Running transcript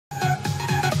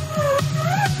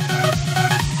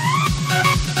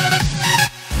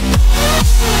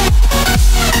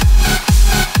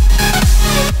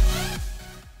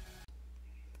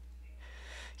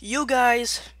Yo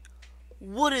guys,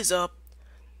 what is up?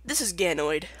 This is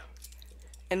Ganoid,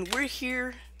 and we're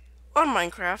here on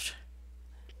Minecraft.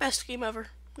 Best game ever,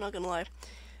 not gonna lie.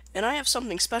 And I have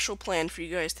something special planned for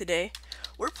you guys today.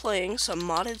 We're playing some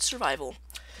modded survival.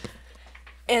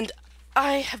 And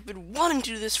I have been wanting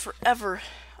to do this forever.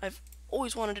 I've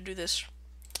always wanted to do this.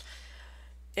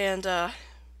 And now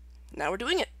we're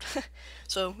doing it.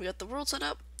 So we got the world set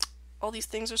up. All these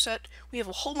things are set. We have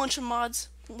a whole bunch of mods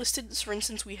listed. So for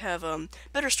instance, we have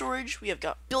better storage. We have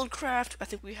got Buildcraft. I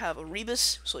think we have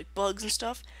Erebus, so like bugs and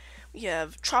stuff. We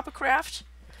have Tropicraft.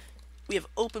 We have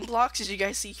open blocks, as you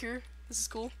guys see here. This is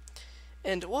cool.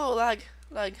 And whoa, lag,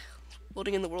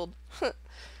 loading in the world.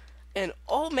 And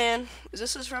oh man, is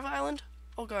this a survival island?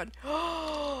 Oh god.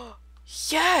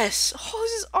 Yes! Oh,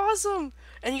 this is awesome!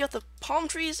 And you got the palm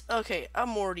trees. Okay,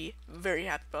 I'm already very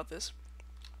happy about this.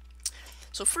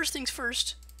 So first things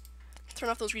first, turn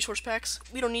off those resource packs.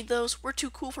 We don't need those. We're too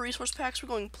cool for resource packs. We're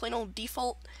going plain old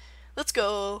default. Let's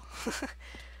go.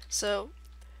 So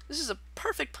this is a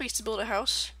perfect place to build a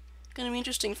house. Gonna be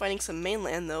interesting finding some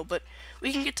mainland though, but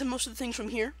we can get to most of the things from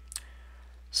here.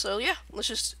 So yeah, let's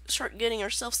just start getting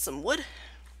ourselves some wood.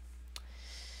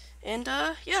 And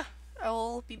yeah,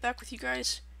 I'll be back with you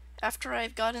guys after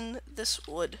I've gotten this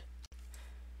wood.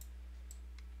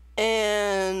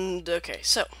 And okay,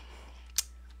 so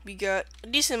we got a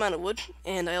decent amount of wood,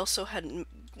 and I also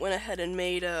went ahead and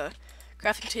made a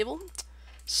crafting table.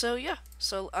 So yeah,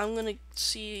 so I'm gonna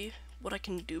see what I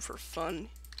can do for fun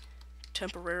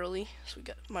temporarily. So we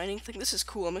got mining thing. This is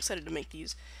cool. I'm excited to make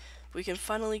these. We can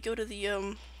finally go to the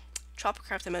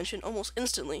Tropicraft Dimension almost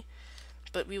instantly,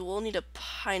 but we will need a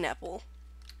pineapple.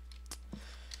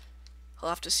 I'll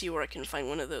have to see where I can find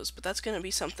one of those, but that's gonna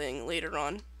be something later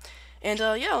on. And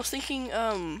yeah, I was thinking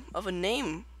of a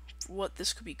name for what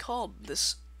this could be called,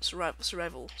 this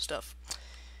survival stuff.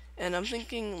 And I'm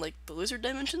thinking like the lizard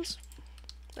dimensions.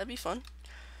 That'd be fun.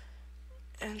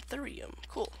 And therium,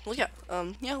 cool. Well, yeah,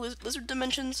 yeah, lizard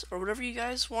dimensions or whatever you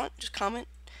guys want. Just comment,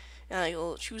 and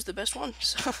I'll choose the best one.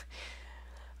 So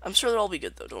I'm sure they'll all be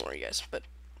good though. Don't worry, guys. But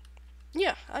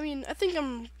yeah, I mean, I think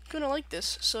I'm gonna like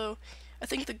this. So I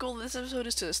think the goal of this episode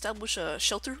is to establish a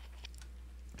shelter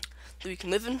that we can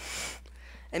live in,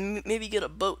 and maybe get a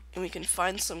boat, and we can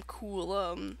find some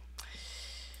cool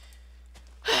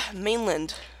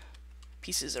mainland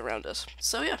pieces around us.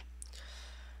 So yeah,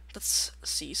 let's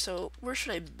see. So where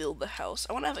should I build the house?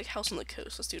 I want to have a house on the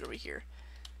coast. Let's do it over here.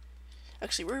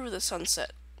 Actually, where would the sun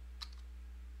set?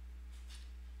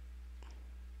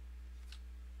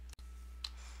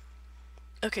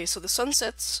 Okay, so the sun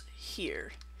sets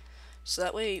here. So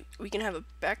that way we can have a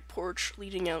back porch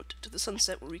leading out to the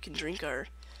sunset where we can drink our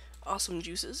awesome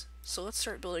juices. So let's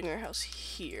start building our house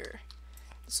here.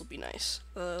 This will be nice.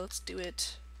 Let's do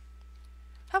it.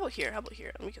 How about here? How about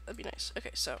here? That'd be nice. Okay,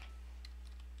 so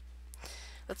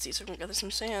let's see. So we're gonna gather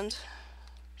some sand.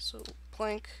 So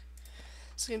plank.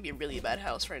 This is gonna be a really bad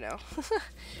house right now.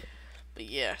 But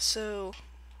yeah. So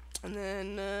and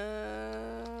then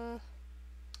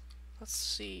let's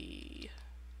see.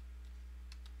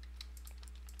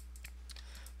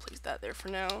 Place that there for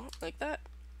now, like that,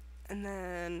 and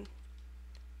then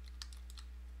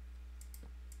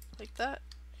like that,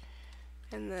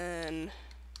 and then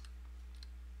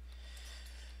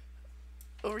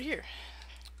over here.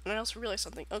 And I also realized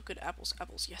something. Oh, good, apples,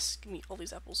 apples. Yes, give me all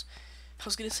these apples. I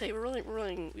was gonna say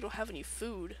we don't have any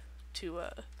food to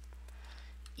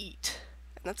eat,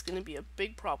 and that's gonna be a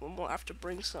big problem. We'll have to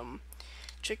bring some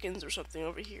chickens or something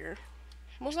over here.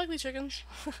 Most likely chickens.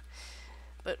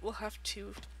 But we'll have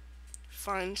to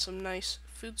find some nice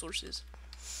food sources.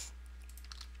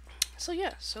 So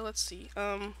yeah, so let's see.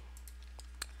 I'm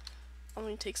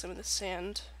going to take some of the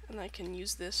sand, and I can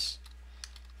use this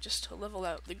just to level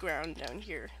out the ground down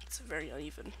here. It's very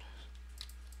uneven.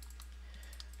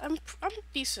 I'm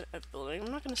decent at building.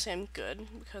 I'm not going to say I'm good,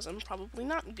 because I'm probably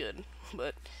not good,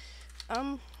 but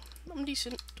I'm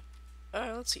decent.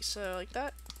 Let's see, so like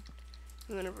that,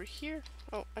 and then over here.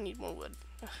 Oh, I need more wood.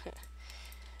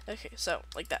 Okay, so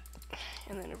like that,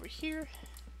 and then over here,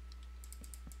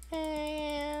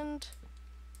 and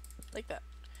like that,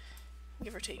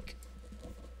 give or take.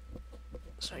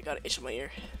 Sorry, I got an itch in my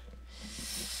ear.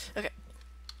 Okay,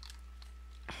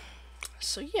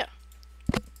 so yeah,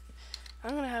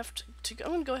 I'm gonna have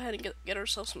I'm gonna go ahead and get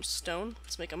ourselves some stone.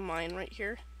 Let's make a mine right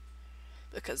here,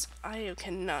 because I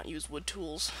cannot use wood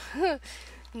tools. It's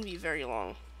gonna be very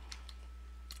long.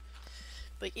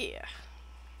 But yeah.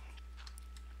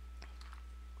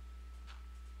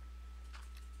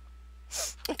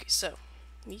 Okay, so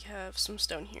we have some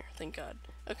stone here, thank God.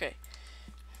 Okay.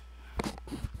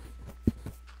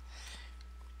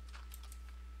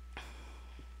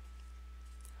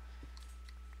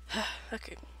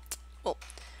 Okay, well,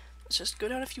 let's just go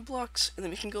down a few blocks, and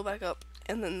then we can go back up,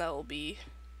 and then that will be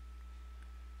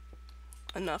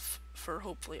enough for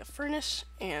hopefully a furnace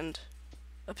and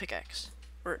a pickaxe,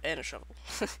 and a shovel.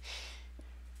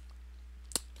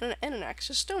 and an axe,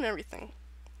 just stone everything.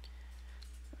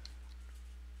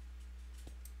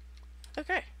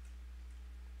 Okay.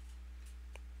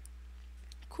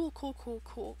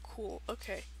 Cool.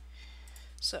 Okay.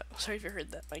 So, sorry if you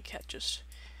heard that. My cat just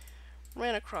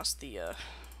ran across the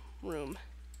room.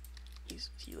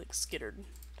 He like skittered.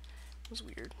 It was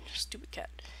weird. Stupid cat.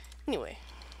 Anyway,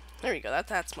 there we go.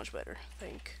 That's much better.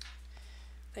 Thank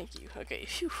you. Okay.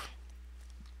 Phew.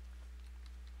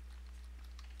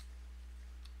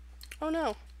 Oh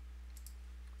no.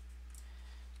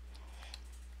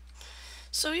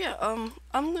 So yeah,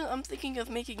 I'm thinking of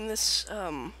making this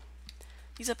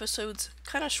these episodes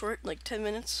kind of short, like 10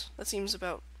 minutes. That seems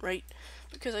about right,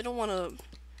 because I don't want to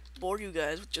bore you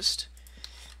guys with just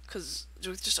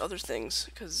other things.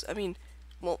 Because I mean,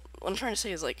 well, what I'm trying to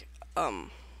say is like a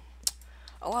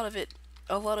lot of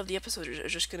the episodes are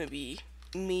just gonna be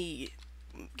me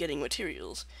getting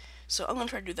materials. So I'm gonna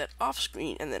try to do that off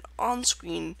screen, and then on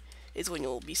screen is when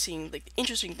you'll be seeing like the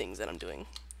interesting things that I'm doing.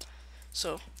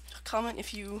 So comment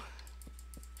if you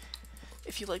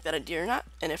like that idea or not,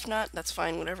 and if not, that's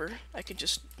fine, whatever. I could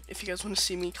just, if you guys want to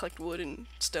see me collect wood and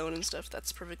stone and stuff,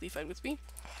 that's perfectly fine with me.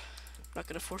 I'm not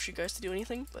gonna force you guys to do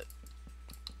anything, but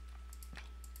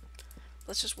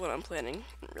that's just what I'm planning.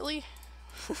 Really?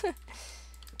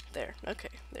 There. Okay,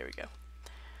 there we go.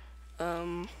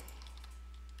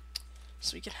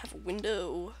 So we can have a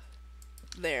window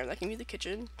there. That can be the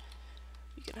kitchen.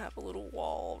 We can have a little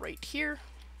wall right here.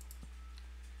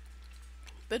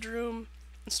 Bedroom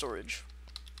and storage.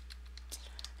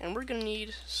 And we're gonna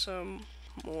need some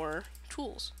more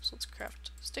tools. So let's craft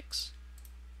sticks.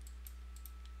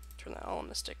 Turn that all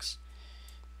into sticks.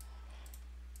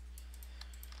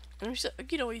 And you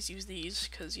could always use these,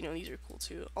 because, you know, these are cool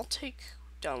too. I'll take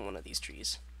down one of these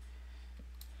trees.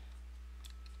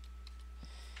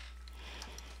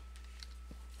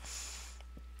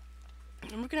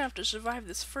 And we're gonna have to survive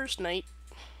this first night.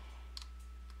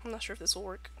 I'm not sure if this will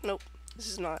work. Nope, this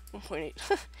is not 1.8.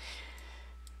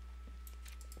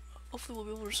 Hopefully we'll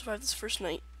be able to survive this first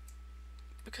night,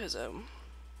 because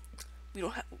we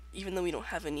don't have, even though we don't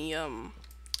have any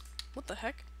what the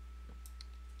heck?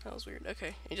 That was weird.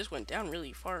 Okay, it just went down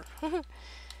really far. Okay,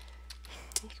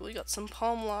 we got some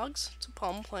palm logs, some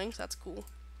palm planks. That's cool.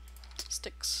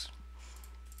 Sticks.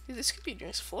 Dude, this could be a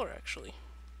nice floor, actually.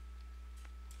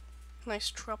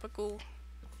 Nice tropical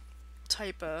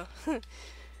type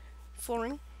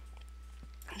flooring.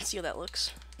 Let's see how that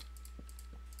looks.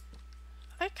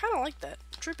 I kind of like that.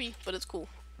 Trippy, but it's cool.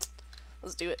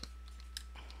 Let's do it.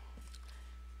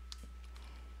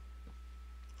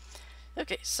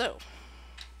 Okay, so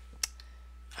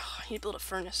I need to build a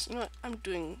furnace. You know what? I'm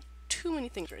doing too many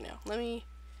things right now.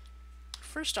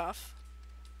 First off,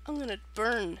 I'm gonna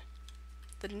burn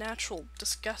the natural,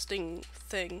 disgusting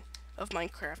thing of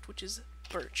Minecraft, which is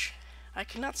birch. I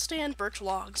cannot stand birch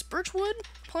logs. Birch wood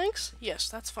planks? Yes,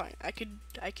 that's fine. I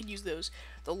could use those.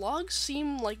 The logs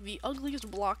seem like the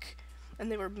ugliest block,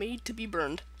 and they were made to be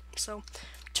burned. So,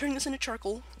 turning this into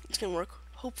charcoal, it's gonna work,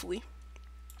 hopefully.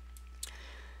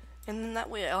 And then that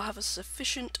way I'll have a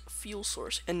sufficient fuel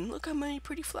source. And look how many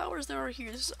pretty flowers there are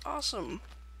here. This is awesome.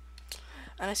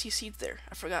 And I see seeds there.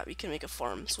 I forgot we can make a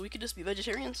farm. So we could just be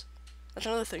vegetarians. That's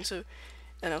another thing. So,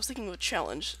 and I was thinking of a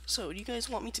challenge. So do you guys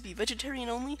want me to be vegetarian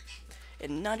only?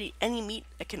 And not eat any meat?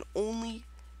 I can only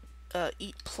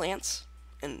eat plants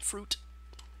and fruit.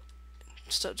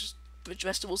 So just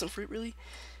vegetables and fruit, really?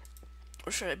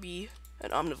 Or should I be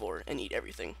an omnivore and eat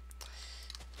everything?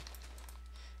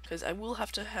 Because I will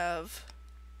have to have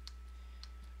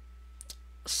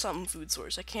some food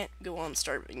source. I can't go on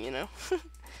starving, you know?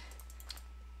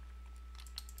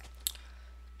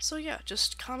 So yeah,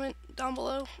 just comment down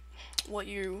below what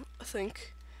you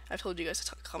think. I've told you guys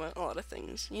to comment on a lot of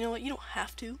things. You know what? You don't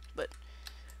have to, but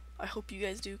I hope you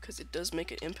guys do, because it does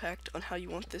make an impact on how you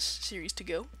want this series to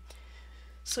go.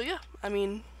 So yeah, I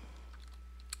mean,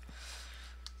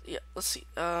 yeah, let's see.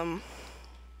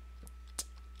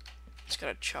 Just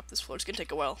gotta chop this floor. It's gonna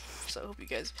take a while, so I hope you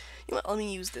guys. You know what? Let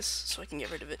me use this so I can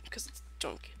get rid of it, because it's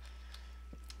junk.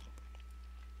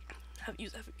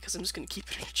 Because I'm just gonna keep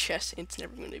it in a chest and it's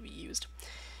never gonna be used.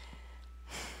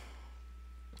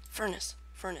 Furnace.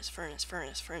 Let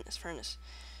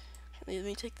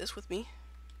me take this with me.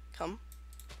 Come.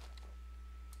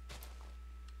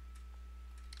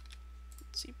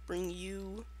 Let's see, bring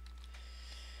you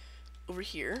over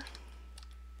here.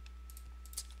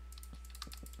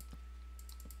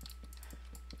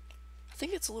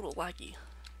 think it's a little laggy.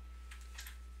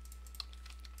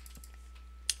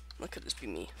 That could just be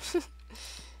me.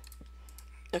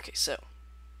 Okay, so.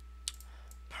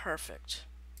 Perfect.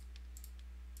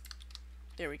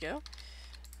 There we go.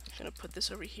 I'm gonna put this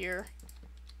over here.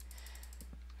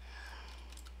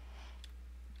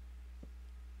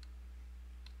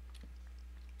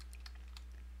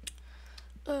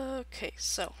 Okay,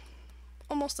 so.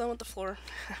 Almost done with the floor.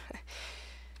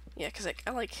 Yeah, because I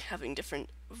like having different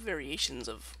variations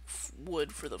of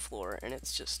wood for the floor, and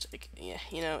it's just, like, yeah,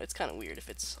 you know, it's kind of weird if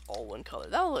it's all one color.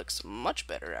 That looks much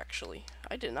better, actually.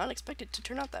 I did not expect it to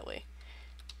turn out that way.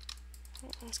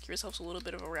 Let's give ourselves a little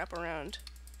bit of a wraparound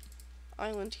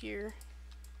island here.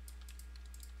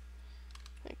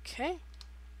 Okay.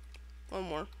 One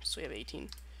more, so we have 18.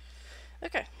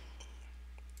 Okay.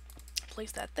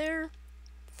 Place that there.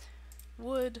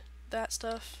 Wood, that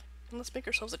stuff. And let's make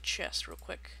ourselves a chest real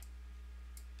quick.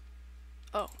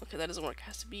 Oh, okay, that doesn't work. It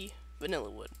has to be vanilla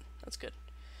wood. That's good.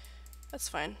 That's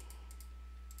fine.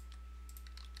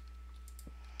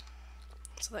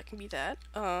 So that can be that.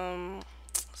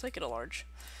 Let's make it a large,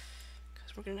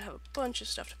 because we're gonna have a bunch of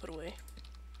stuff to put away.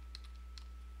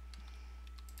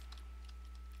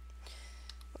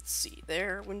 Let's see,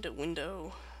 there,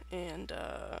 window, and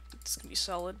it's gonna be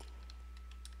solid.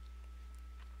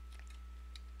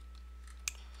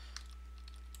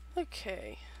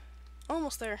 Okay,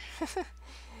 almost there.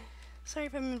 Sorry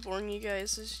if I've been boring you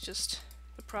guys. This is just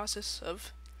the process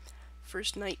of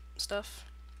first night stuff.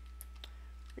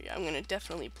 Yeah, I'm gonna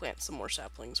definitely plant some more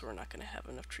saplings. We're not gonna have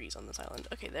enough trees on this island.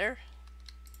 Okay, there.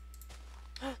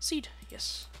 Seed,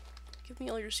 yes. Give me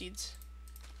all your seeds.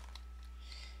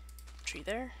 Tree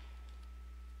there.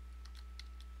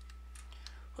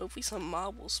 Hopefully some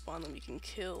mob will spawn that we can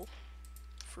kill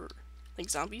for, like,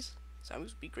 zombies.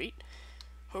 Zombies would be great.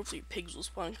 Hopefully pigs will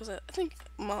spawn, because I think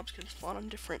mobs can spawn on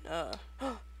different,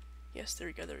 yes, there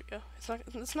we go, there we go.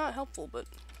 It's not helpful, but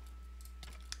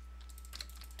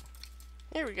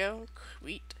there we go.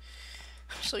 Sweet.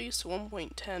 I'm so used to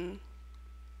 1.10.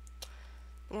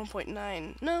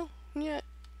 1.9. No, yeah.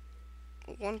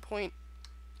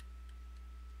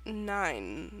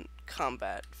 1.9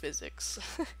 combat physics.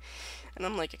 And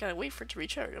I'm like, I gotta wait for it to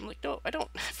recharge. I'm like, no, I don't.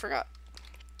 I forgot.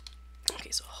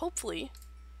 Okay, so hopefully.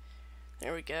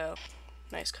 There we go.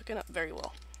 Nice, cooking up very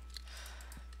well.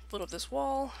 Put up this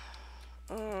wall.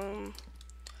 While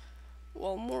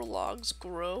more logs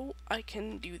grow, I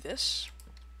can do this.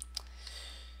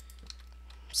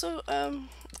 So,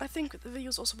 I think the video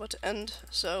is also about to end,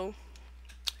 so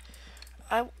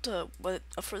I for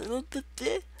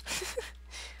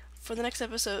the next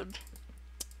episode,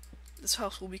 this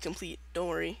house will be complete. Don't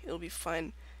worry, it'll be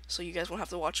fine. So you guys won't have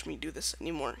to watch me do this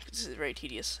anymore, because this is very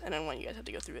tedious, and I don't want you guys to have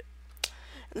to go through it.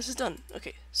 And this is done.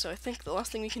 Okay, so I think the last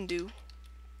thing we can do,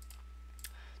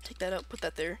 take that out, put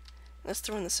that there, and let's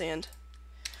throw in the sand,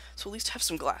 so at least have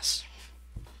some glass.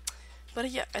 But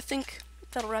yeah, I think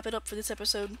that'll wrap it up for this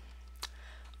episode.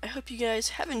 I hope you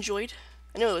guys have enjoyed.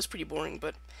 I know it was pretty boring,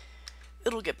 but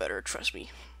it'll get better, trust me.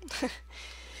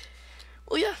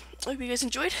 Well, yeah, I hope you guys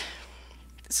enjoyed.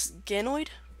 This is Ganoid,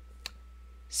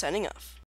 signing off.